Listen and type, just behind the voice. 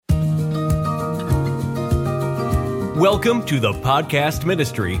Welcome to the podcast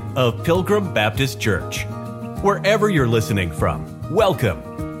ministry of Pilgrim Baptist Church. Wherever you're listening from,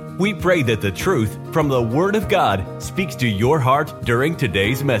 welcome. We pray that the truth from the Word of God speaks to your heart during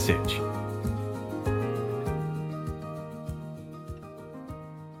today's message.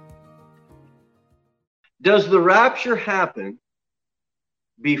 Does the rapture happen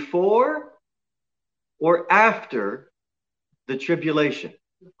before or after the tribulation?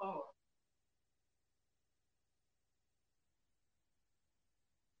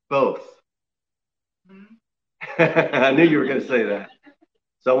 Both. I knew you were going to say that.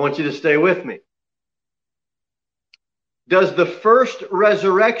 So I want you to stay with me. Does the first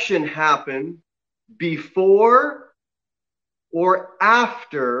resurrection happen before or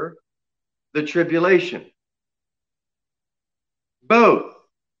after the tribulation? Both.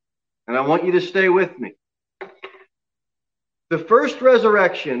 And I want you to stay with me. The first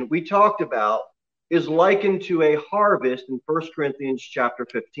resurrection we talked about is likened to a harvest in 1 Corinthians chapter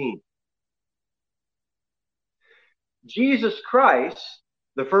 15. Jesus Christ,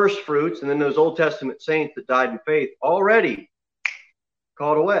 the first fruits, and then those Old Testament saints that died in faith, already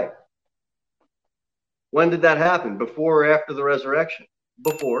caught away. When did that happen? Before or after the resurrection?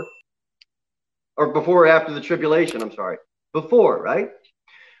 Before. Or before or after the tribulation, I'm sorry. Before, right?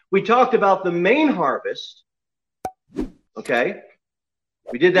 We talked about the main harvest. Okay?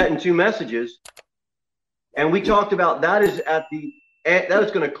 We did that in 2 messages. And we talked about that is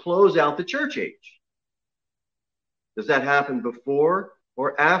going to close out the church age. Does that happen before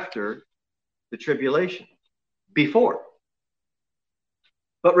or after the tribulation? Before.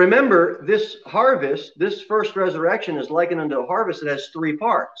 But remember, this harvest, this first resurrection is likened unto a harvest that has 3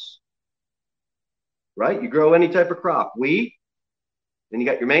 parts. Right? You grow any type of crop. Wheat, then you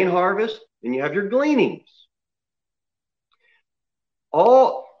got your main harvest, and you have your gleanings.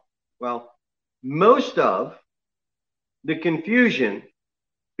 Most of the confusion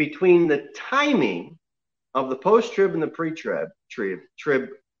between the timing of the post-trib and the pre-trib,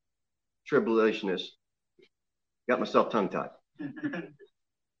 tribulationists, got myself tongue-tied.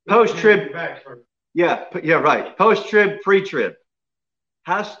 Post-trib, yeah, right. Post-trib, pre-trib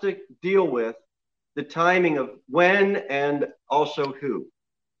has to deal with the timing of when and also who.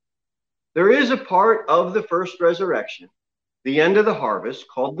 There is a part of the first resurrection, the end of the harvest,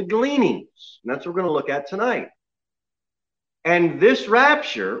 called the gleanings. And that's what we're going to look at tonight. And this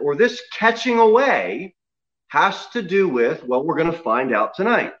rapture, or this catching away, has to do with what we're going to find out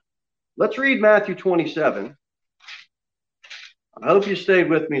tonight. Let's read Matthew 27. I hope you stayed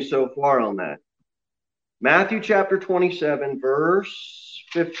with me so far on that. Matthew chapter 27, verse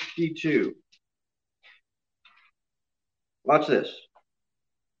 52. Watch this.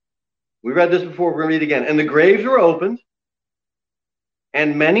 We read this before. We're going to read it again. And the graves were opened,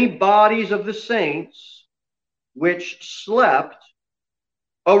 and many bodies of the saints which slept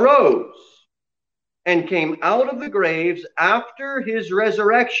arose and came out of the graves after his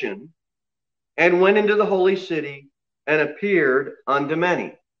resurrection and went into the holy city and appeared unto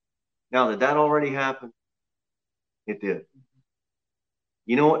many. Now, did that already happen? It did.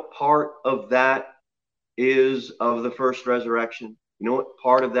 You know what part of that is of the first resurrection? You know what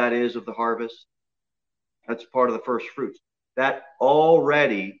part of that is of the harvest? That's part of the first fruits. That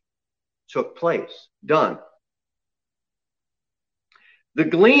already took place. Done. The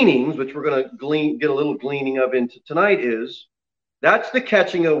gleanings, which we're going to get a little gleaning of into tonight, that's the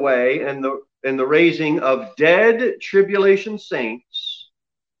catching away and the raising of dead tribulation saints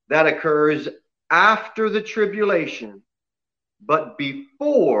that occurs after the tribulation, but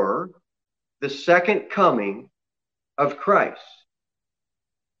before the second coming of Christ.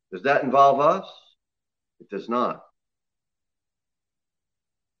 Does that involve us? It does not.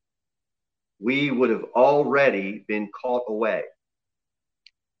 We would have already been caught away.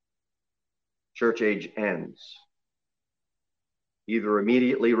 Church age ends. Either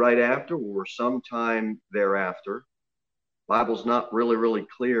immediately right after or sometime thereafter. Bible's not really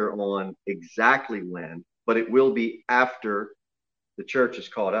clear on exactly when, but it will be after the church is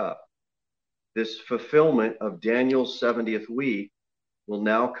caught up. This fulfillment of Daniel's 70th week will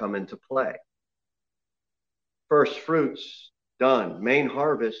now come into play. First fruits done. Main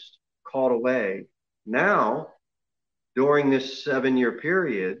harvest caught away. Now, during this 7-year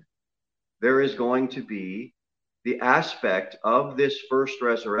period, there is going to be the aspect of this first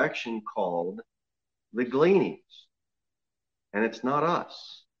resurrection called the gleanings. And it's not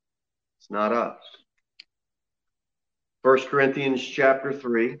us. It's not us. 1 Corinthians chapter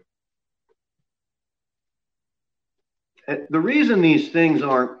 3. And the reason these things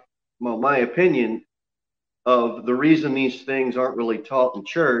aren't, well, my opinion of the reason these things aren't really taught in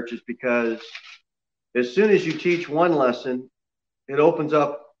church is because As soon as you teach one lesson, it opens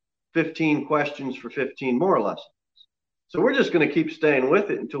up 15 questions for 15 more lessons. So we're just going to keep staying with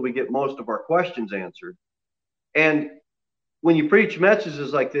it until we get most of our questions answered. And when you preach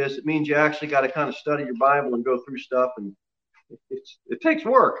messages like this, it means you actually got to kind of study your Bible and go through stuff, and it takes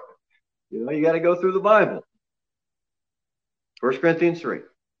work. You know, you got to go through the Bible. 1 Corinthians 3.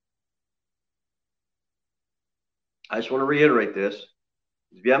 I just want to reiterate this.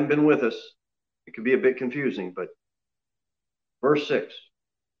 If you haven't been with us, it could be a bit confusing, but verse 6.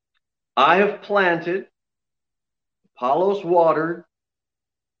 I have planted, Apollos watered,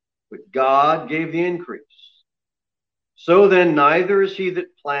 but God gave the increase. So then neither is he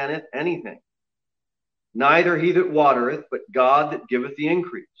that planteth anything, neither he that watereth, but God that giveth the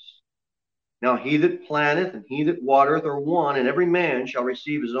increase. Now he that planteth and he that watereth are one, and every man shall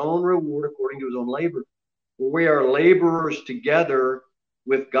receive his own reward according to his own labor. For we are laborers together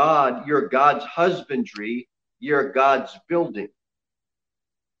with God. You're God's husbandry, you're God's building.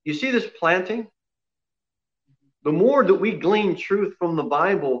 You see this planting? The more that we glean truth from the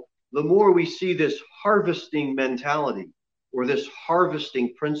Bible, the more we see this harvesting mentality or this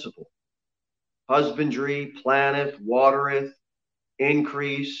harvesting principle. Husbandry, planteth, watereth,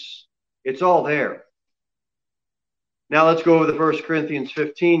 increase. It's all there. Now let's go over to 1 Corinthians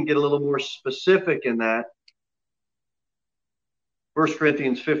 15, get a little more specific in that. 1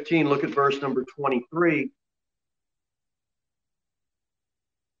 Corinthians 15, look at verse number 23.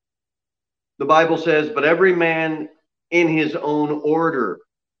 The Bible says, but every man in his own order.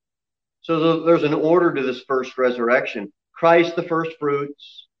 So there's an order to this first resurrection. Christ the first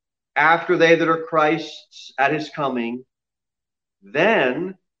fruits, after they that are Christ's at his coming,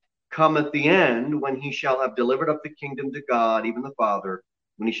 then cometh the end, when he shall have delivered up the kingdom to God, even the Father,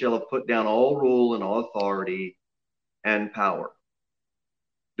 when he shall have put down all rule and all authority and power.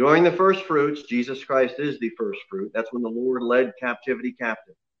 During the first fruits, Jesus Christ is the first fruit. That's when the Lord led captivity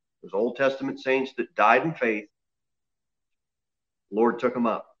captive. Those Old Testament saints that died in faith, the Lord took them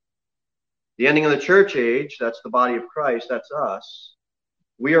up. The ending of the church age, that's the body of Christ, that's us.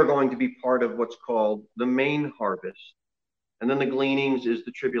 We are going to be part of what's called the main harvest. And then the gleanings is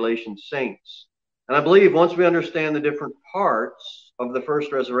the tribulation saints. And I believe once we understand the different parts of the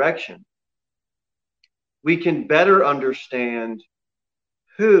first resurrection, we can better understand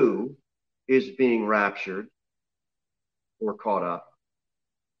who is being raptured or caught up,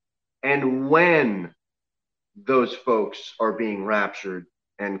 and when those folks are being raptured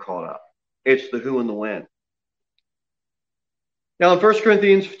and caught up. It's the who and the when. Now in 1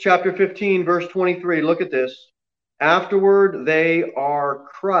 Corinthians chapter 15, verse 23, look at this. Afterward, they are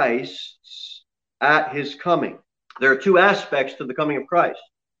Christ's at his coming. There are two aspects to the coming of Christ.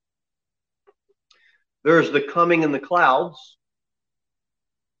 There's the coming in the clouds,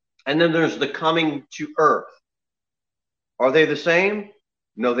 and then there's the coming to earth. Are they the same?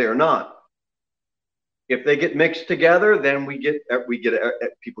 No, they are not. If they get mixed together, then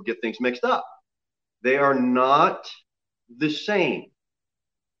people get things mixed up. They are not the same.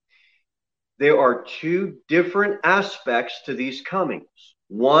 There are two different aspects to these comings.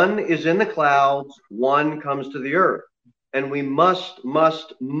 One is in the clouds, one comes to the earth. And we must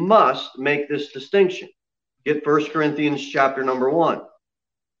make this distinction. Get 1 Corinthians chapter number 1.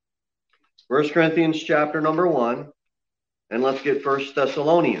 1 Corinthians chapter number 1, and let's get 1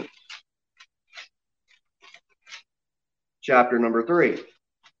 Thessalonians chapter number 3.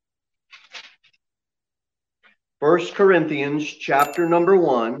 1 Corinthians chapter number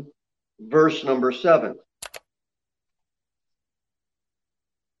 1, verse number 7.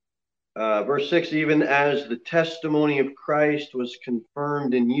 Verse 6, even as the testimony of Christ was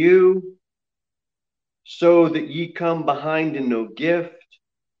confirmed in you, so that ye come behind in no gift,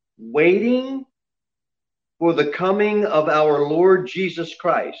 waiting for the coming of our Lord Jesus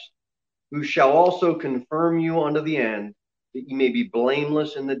Christ, who shall also confirm you unto the end, that ye may be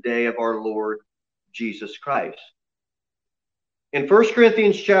blameless in the day of our Lord Jesus Christ. In 1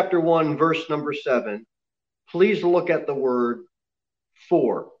 Corinthians chapter 1, verse number 7, please look at the word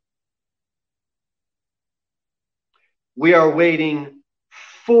for. We are waiting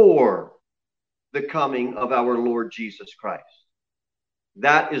for the coming of our Lord Jesus Christ.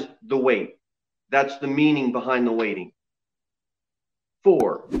 That is the wait. That's the meaning behind the waiting.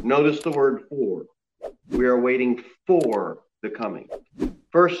 For. Notice the word for. We are waiting for the coming.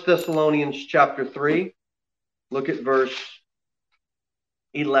 1 Thessalonians chapter 3. Look at verse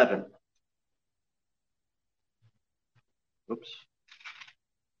 11. Oops.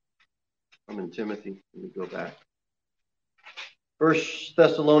 I'm in Timothy. Let me go back. 1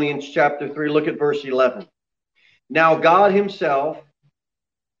 Thessalonians chapter 3. Look at verse 11. Now God himself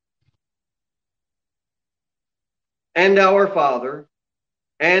and our Father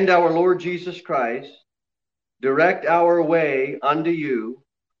and our Lord Jesus Christ direct our way unto you.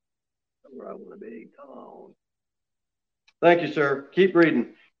 Where I want to be. Come on. Thank you, sir. Keep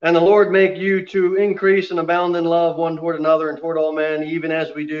reading. And the Lord make you to increase and abound in love one toward another and toward all men, even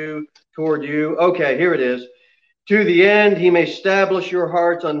as we do toward you. Okay, here it is. To the end he may establish your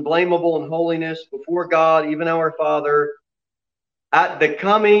hearts unblameable in holiness before God, even our Father, at the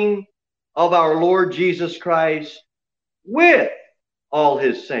coming of our Lord Jesus Christ with all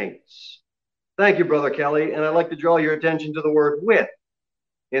his saints. Thank you, Brother Kelly. And I'd like to draw your attention to the word with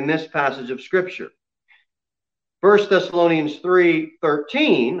in this passage of Scripture. 1 Thessalonians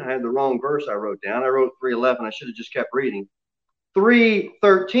 3:13. I had the wrong verse I wrote down. I wrote 3:11. I should have just kept reading.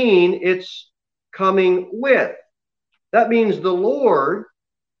 3:13, it's coming with. That means the Lord,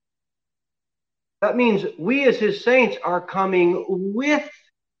 that means we as his saints are coming with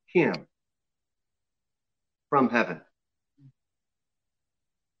him from heaven.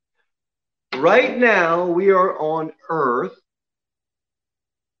 Right now, we are on earth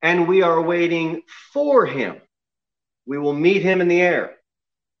and we are waiting for him. We will meet him in the air.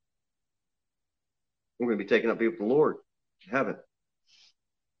 We're going to be taken up with the Lord in heaven.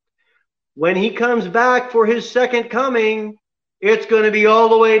 When he comes back for his second coming, it's going to be all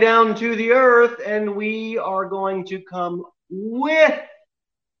the way down to the earth, and we are going to come with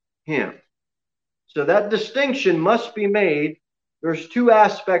him. So that distinction must be made. There's two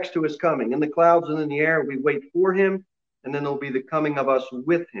aspects to his coming. In the clouds and in the air, we wait for him, and then there'll be the coming of us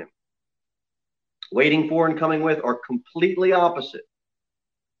with him. Waiting for and coming with are completely opposite.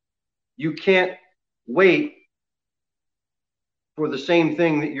 You can't wait for the same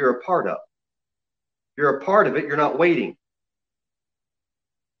thing that you're a part of. If you're a part of it, you're not waiting.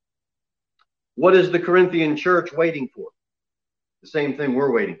 What is the Corinthian church waiting for? The same thing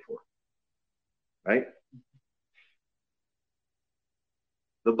we're waiting for, right?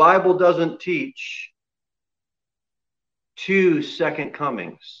 The Bible doesn't teach two second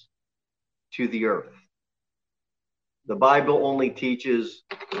comings to the earth. The Bible only teaches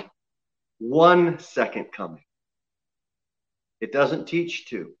one second coming. It doesn't teach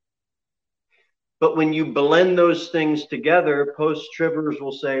two. But when you blend those things together, post-tribbers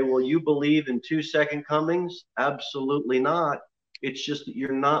will say, well, you believe in two second comings? Absolutely not. It's just that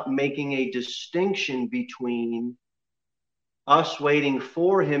you're not making a distinction between us waiting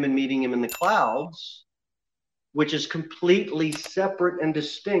for him and meeting him in the clouds, which is completely separate and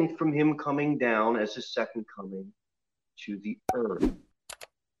distinct from him coming down as his second coming to the earth.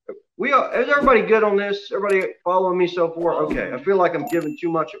 Is everybody good on this? Everybody following me so far? Okay, I feel like I'm giving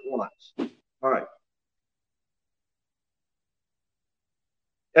too much at once. All right.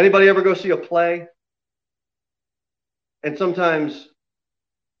 Anybody ever go see a play? And sometimes,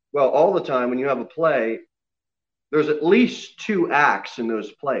 well, all the time when you have a play, there's at least two acts in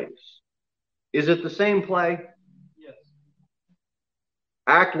those plays. Is it the same play? Yes.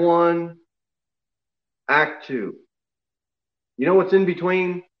 Act 1, Act 2. You know what's in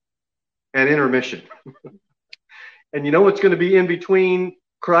between? An intermission. And you know what's going to be in between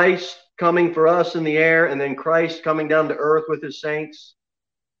Christ coming for us in the air and then Christ coming down to earth with his saints?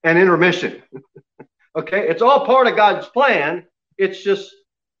 An intermission. Okay? It's all part of God's plan. It's just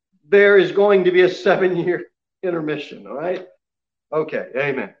there is going to be a 7-year intermission. All right? Okay.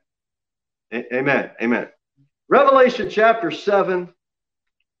 Amen. Amen. Amen. Revelation chapter 7.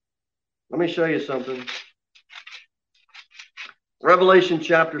 Let me show you something. Revelation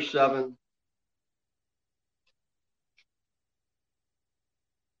chapter 7.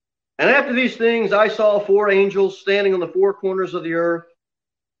 And after these things, I saw 4 angels standing on the 4 corners of the earth.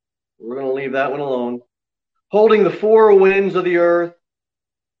 We're going to leave that one alone. Holding the 4 winds of the earth.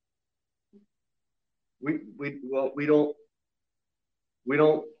 We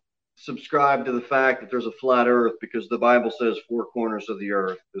don't subscribe to the fact that there's a flat earth because the Bible says 4 corners of the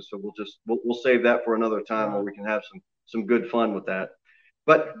earth. So we'll save that for another time where we can have some good fun with that.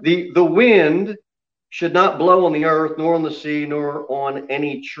 But the wind should not blow on the earth, nor on the sea, nor on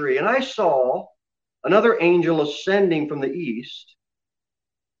any tree. And I saw another angel ascending from the east,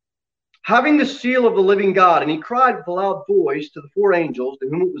 having the seal of the living God. And he cried with a loud voice to the 4 angels to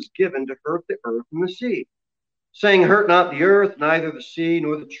whom it was given to hurt the earth and the sea, saying, hurt not the earth, neither the sea,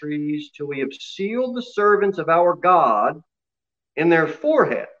 nor the trees, till we have sealed the servants of our God in their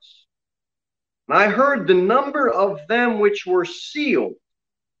foreheads. And I heard the number of them which were sealed.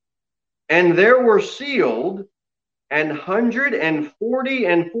 And there were sealed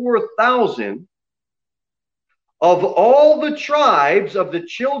 144,000 of all the tribes of the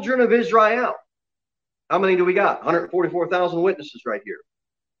children of Israel. How many do we got? 144,000 witnesses right here.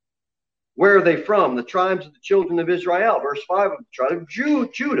 Where are they from? The tribes of the children of Israel. Verse 5, of the tribe of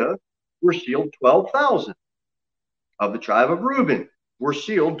Judah were sealed 12,000. Of the tribe of Reuben were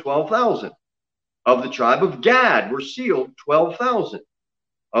sealed 12,000. Of the tribe of Gad were sealed 12,000.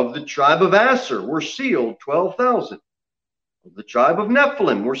 Of the tribe of Asher were sealed 12,000. Of the tribe of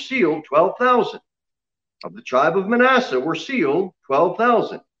Nephilim were sealed 12,000. Of the tribe of Manasseh were sealed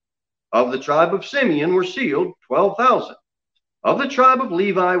 12,000. Of the tribe of Simeon were sealed 12,000. Of the tribe of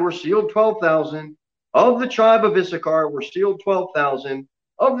Levi were sealed 12,000. Of the tribe of Issachar were sealed 12,000.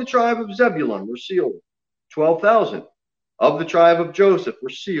 Of the tribe of Zebulun were sealed 12,000. Of the tribe of Joseph were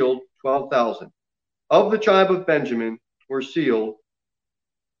sealed 12,000. Of the tribe of Benjamin were sealed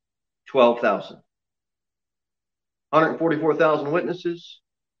 12,000. 144,000 witnesses,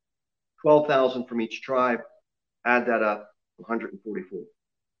 12,000 from each tribe. Add that up, 144.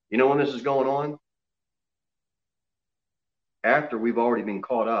 You know when this is going on? After we've already been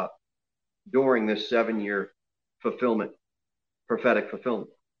caught up during this 7-year fulfillment, prophetic fulfillment.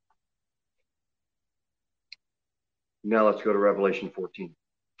 Now let's go to Revelation 14.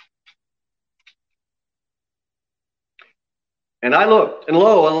 And I looked, and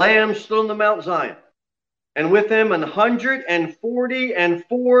lo, a lamb stood on the Mount Zion, and with him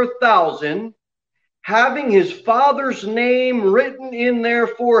 144,000, having his Father's name written in their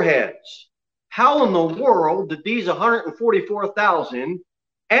foreheads. How in the world did these 144,000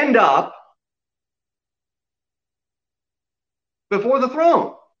 end up before the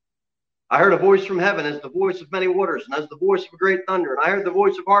throne? I heard a voice from heaven as the voice of many waters, and as the voice of a great thunder. And I heard the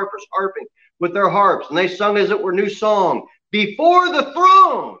voice of harpers harping with their harps, and they sung as it were new song before the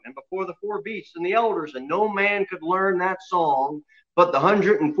throne and before the four beasts and the elders. And no man could learn that song but the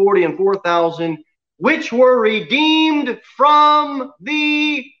 144,000 which were redeemed from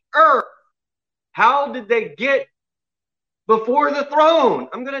the earth. How did they get before the throne?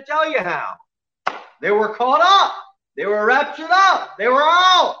 I'm going to tell you how. They were caught up. They were raptured up. They were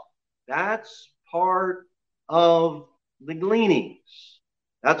out. That's part of the gleanings.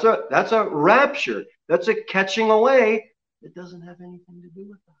 That's a rapture. That's a catching away that doesn't have anything to do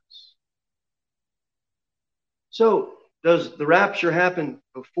with us. So, does the rapture happen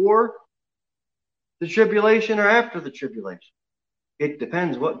before the tribulation or after the tribulation? It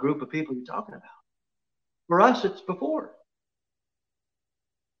depends what group of people you're talking about. For us, it's before.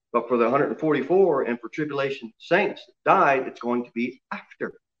 But for the 144 and for tribulation saints that died, it's going to be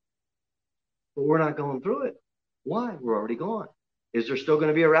after. But we're not going through it. Why? We're already gone. Is there still going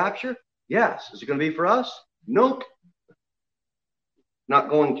to be a rapture? Yes. Is it going to be for us? Nope. Not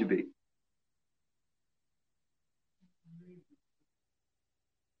going to be.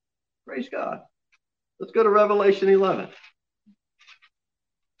 Praise God. Let's go to Revelation 11.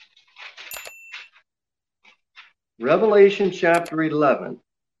 Revelation chapter 11.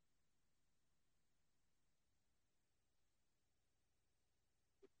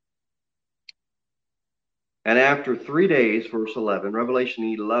 And after 3 days, verse 11, Revelation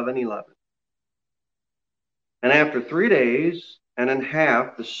 11:11. And after 3 days and a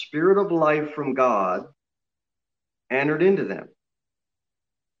half, the Spirit of life from God entered into them.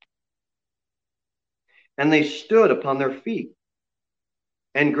 And they stood upon their feet,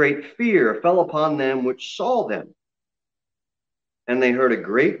 and great fear fell upon them which saw them. And they heard a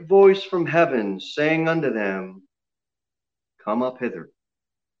great voice from heaven saying unto them, Come up hither.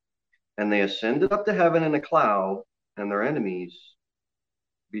 And they ascended up to heaven in a cloud, and their enemies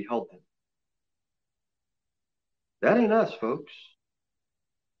beheld them. That ain't us, folks.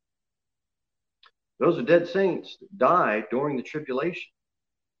 Those are dead saints that died during the tribulation.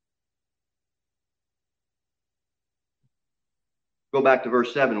 Go back to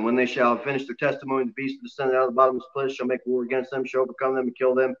verse 7. When they shall have finished their testimony, the beast descended out of the bottomless pit shall make war against them, shall overcome them and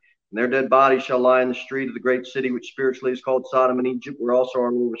kill them. And their dead bodies shall lie in the street of the great city, which spiritually is called Sodom and Egypt, where also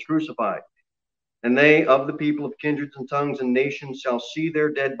our Lord was crucified. And they of the people of kindreds and tongues and nations shall see their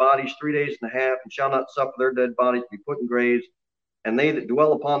dead bodies 3 days and a half, and shall not suffer their dead bodies to be put in graves. And they that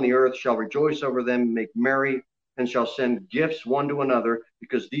dwell upon the earth shall rejoice over them, and make merry, and shall send gifts one to another,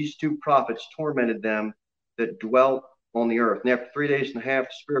 because these two prophets tormented them that dwelt on the earth. And after 3 days and a half,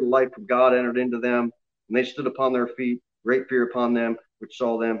 the Spirit of life from God entered into them, and they stood upon their feet, great fear upon them which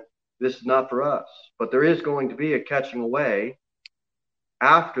saw them. This is not for us, but there is going to be a catching away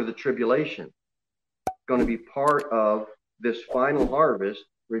after the tribulation. It's going to be part of this final harvest,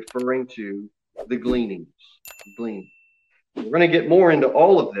 referring to the gleanings. We're going to get more into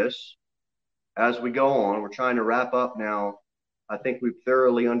all of this as we go on. We're trying to wrap up now. I think we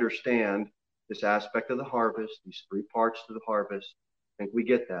thoroughly understand this aspect of the harvest, these 3 parts to the harvest. I think we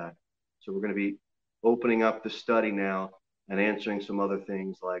get that. So we're going to be opening up the study now and answering some other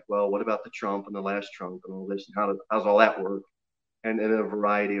things like, well, what about the trump and the last trump and all this, and how's all that work, and a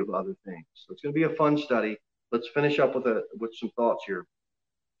variety of other things. So it's going to be a fun study. Let's finish up with some thoughts here.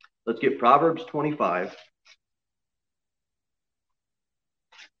 Let's get Proverbs 25.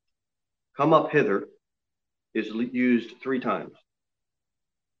 Come up hither is used 3 times.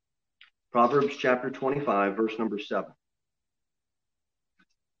 Proverbs chapter 25, verse number 7.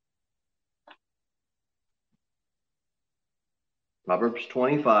 Proverbs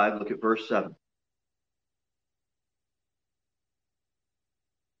 25, look at verse 7.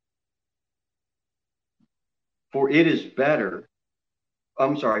 For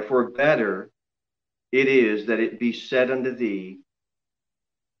better it is that it be said unto thee,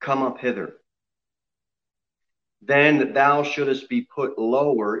 come up hither, than that thou shouldest be put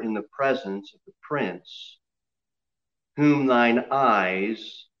lower in the presence of the prince, whom thine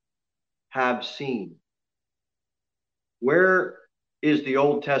eyes have seen. Where is the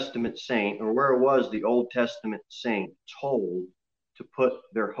Old Testament saint, or where was the Old Testament saint told to put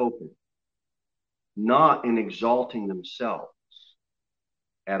their hope in? Not in exalting themselves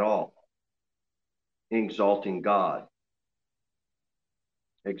at all. In exalting God.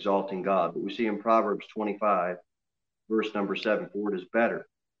 Exalting God. But we see in Proverbs 25, verse number 7, for it is better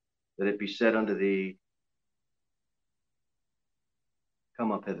that it be said unto thee,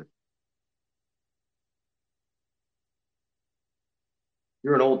 come up hither.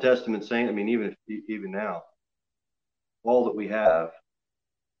 You're an Old Testament saint. I mean, even now, all that we have,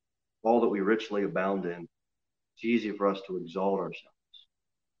 all that we richly abound in, it's easy for us to exalt ourselves.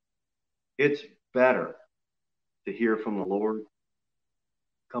 It's better to hear from the Lord,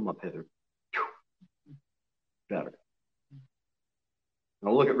 come up hither. Better.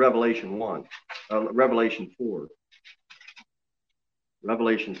 Now look at Revelation 4.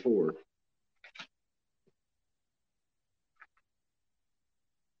 Revelation 4.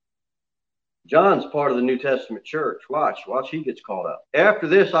 John's part of the New Testament church. Watch, he gets called out. After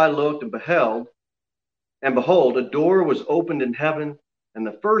this I looked and beheld, and behold, a door was opened in heaven, and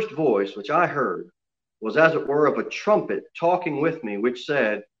the first voice which I heard was as it were of a trumpet talking with me, which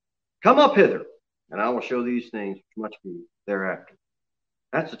said, come up hither, and I will show these things which must be thereafter.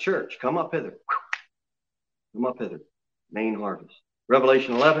 That's the church. Come up hither. Come up hither. Main harvest.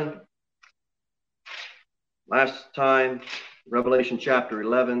 Revelation 11. Last time, Revelation chapter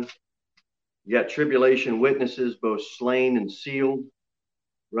 11. Yet tribulation witnesses, both slain and sealed.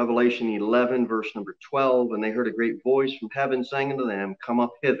 Revelation 11, verse number 12. And they heard a great voice from heaven saying unto them, come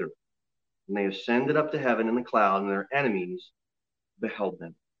up hither. And they ascended up to heaven in the cloud, and their enemies beheld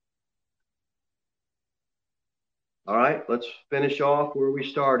them. All right, let's finish off where we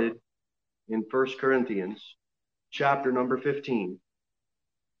started in 1 Corinthians chapter number 15.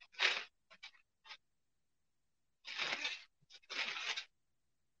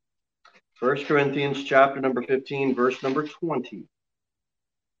 First Corinthians chapter number 15, verse number 20.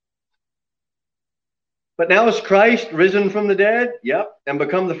 But now is Christ risen from the dead? Yep. And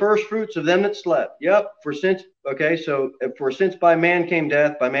become the first fruits of them that slept? Yep. For since by man came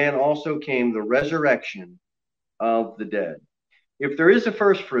death, by man also came the resurrection of the dead. If there is a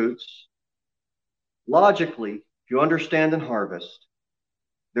first fruits, logically, if you understand in harvest,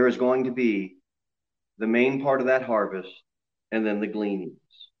 there is going to be the main part of that harvest and then the gleanings.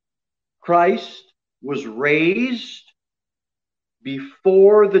 Christ was raised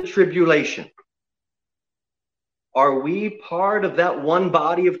before the tribulation. Are we part of that one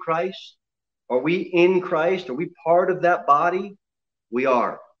body of Christ? Are we in Christ? Are we part of that body? We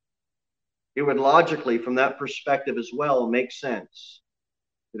are. It would logically, from that perspective as well, make sense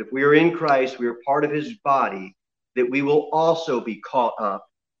that if we are in Christ, we are part of his body, that we will also be caught up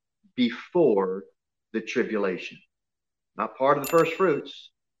before the tribulation. Not part of the first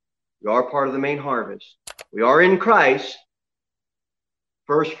fruits. We are part of the main harvest. We are in Christ.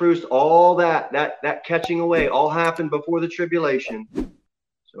 First fruits, all that catching away, all happened before the tribulation.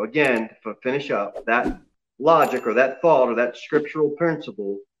 So again, to finish up, that logic or that thought or that scriptural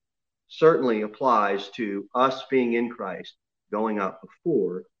principle certainly applies to us being in Christ, going up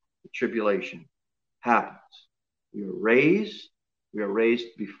before the tribulation happens. We are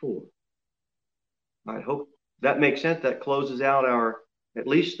raised before. I hope that makes sense. That closes out at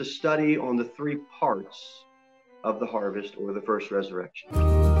least the study on the 3 parts of the harvest or the first resurrection.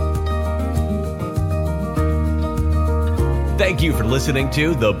 Thank you for listening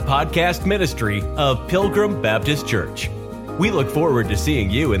to the podcast ministry of Pilgrim Baptist Church. We look forward to seeing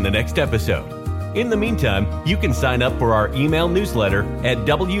you in the next episode. In the meantime, you can sign up for our email newsletter at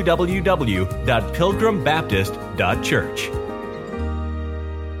www.pilgrimbaptist.church.